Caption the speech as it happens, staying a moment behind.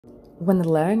Want to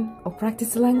learn or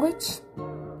practice a language?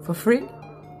 For free?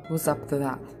 Who's up to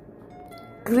that?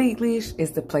 Gliglish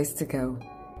is the place to go.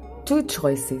 Two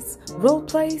choices, role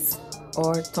plays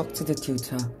or talk to the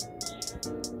tutor.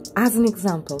 As an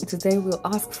example, today we'll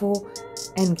ask for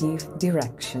and give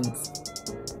directions.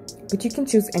 But you can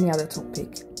choose any other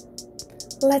topic.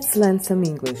 Let's learn some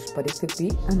English, but it could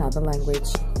be another language.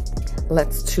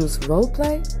 Let's choose role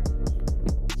play.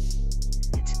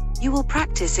 You will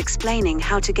practice explaining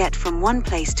how to get from one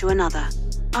place to another.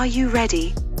 Are you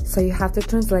ready? So you have the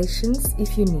translations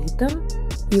if you need them.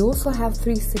 You also have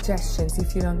 3 suggestions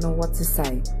if you don't know what to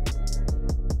say.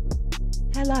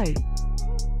 Hello.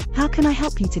 How can I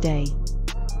help you today?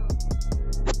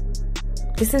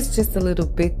 This is just a little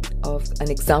bit of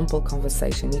an example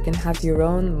conversation. You can have your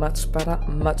own, much better,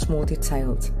 much more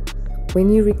detailed.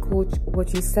 When you record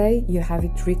what you say, you have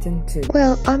it written too.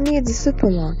 Well, I'm near the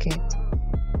supermarket.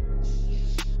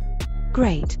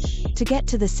 Great. To get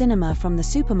to the cinema from the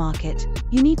supermarket,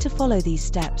 you need to follow these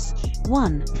steps.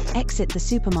 1. Exit the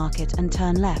supermarket and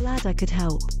turn left. Glad I could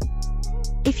help.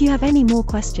 If you have any more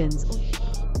questions,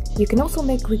 you can also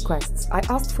make requests. I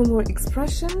asked for more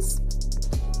expressions.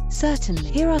 Certainly.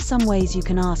 Here are some ways you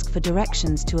can ask for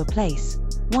directions to a place.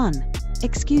 1.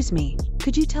 Excuse me,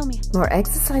 could you tell me? More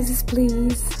exercises,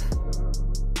 please.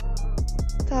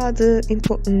 What are the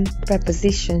important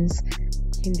prepositions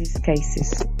in these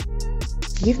cases?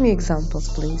 Give me examples,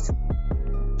 please.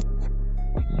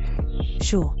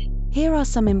 Sure. Here are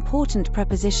some important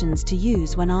prepositions to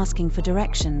use when asking for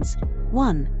directions.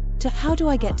 1. To how do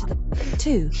I get to the...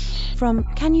 2. From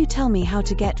can you tell me how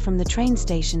to get from the train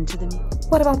station to the...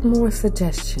 What about more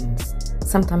suggestions?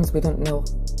 Sometimes we don't know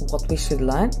what we should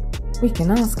learn. We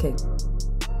can ask it.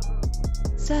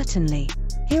 Certainly.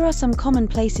 Here are some common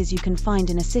places you can find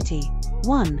in a city.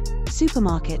 1.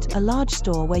 Supermarket, a large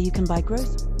store where you can buy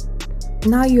groceries.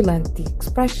 Now you learned the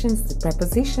expressions, the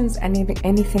prepositions, and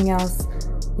anything else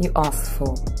you asked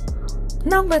for.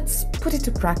 Now let's put it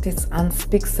to practice and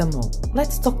speak some more.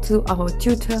 Let's talk to our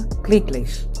tutor,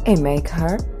 Gliglish, and make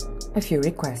her a few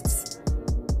requests.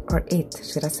 Or it.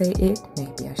 Should I say it?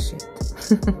 Maybe I should.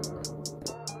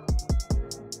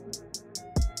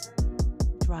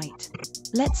 Right.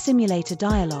 Let's simulate a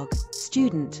dialogue.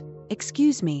 Student,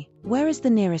 excuse me, where is the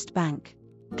nearest bank?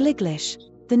 Gliglish,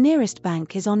 the nearest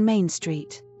bank is on Main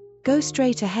Street. Go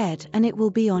straight ahead and it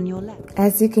will be on your left.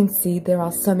 As you can see, there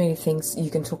are so many things you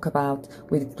can talk about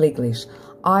with Gliglish,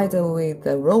 either with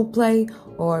the role play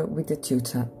or with the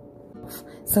tutor.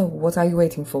 So what are you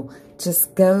waiting for?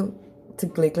 Just go to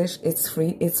Gliglish, it's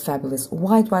free, it's fabulous.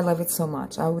 Why do I love it so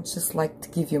much? I would just like to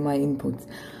give you my input.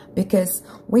 Because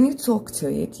when you talk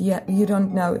to it, you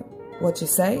don't know what you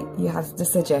say, you have the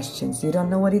suggestions. You don't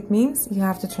know what it means, you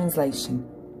have the translation.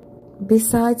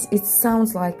 Besides, it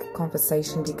sounds like a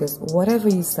conversation because whatever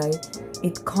you say,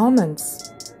 it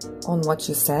comments on what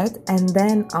you said and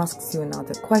then asks you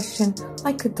another question,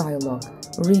 like a dialogue,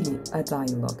 really a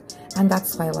dialogue. And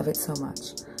that's why I love it so much.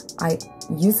 I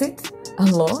use it a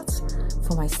lot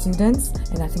for my students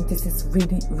and I think this is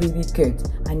really, really good.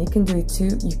 And you can do it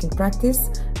too, you can practice,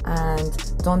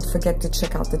 and don't forget to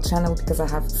check out the channel because I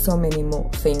have so many more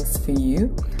things for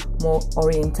you, more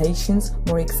orientations,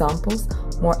 more examples,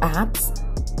 more apps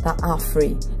that are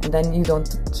free. And then you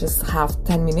don't just have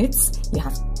 10 minutes, you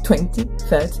have 20,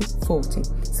 30, 40.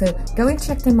 So go and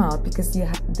check them out because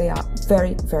they are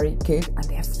very, very good and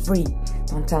they are free.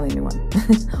 Don't tell anyone.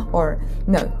 Or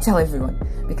no, tell everyone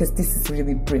because this is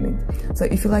really brilliant. So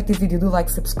if you like this video, do like,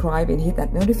 subscribe and hit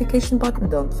that notification button.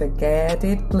 Don't forget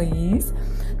it, please.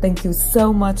 Thank you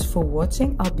so much for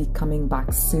watching. I'll be coming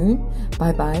back soon.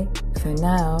 Bye bye for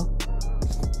now.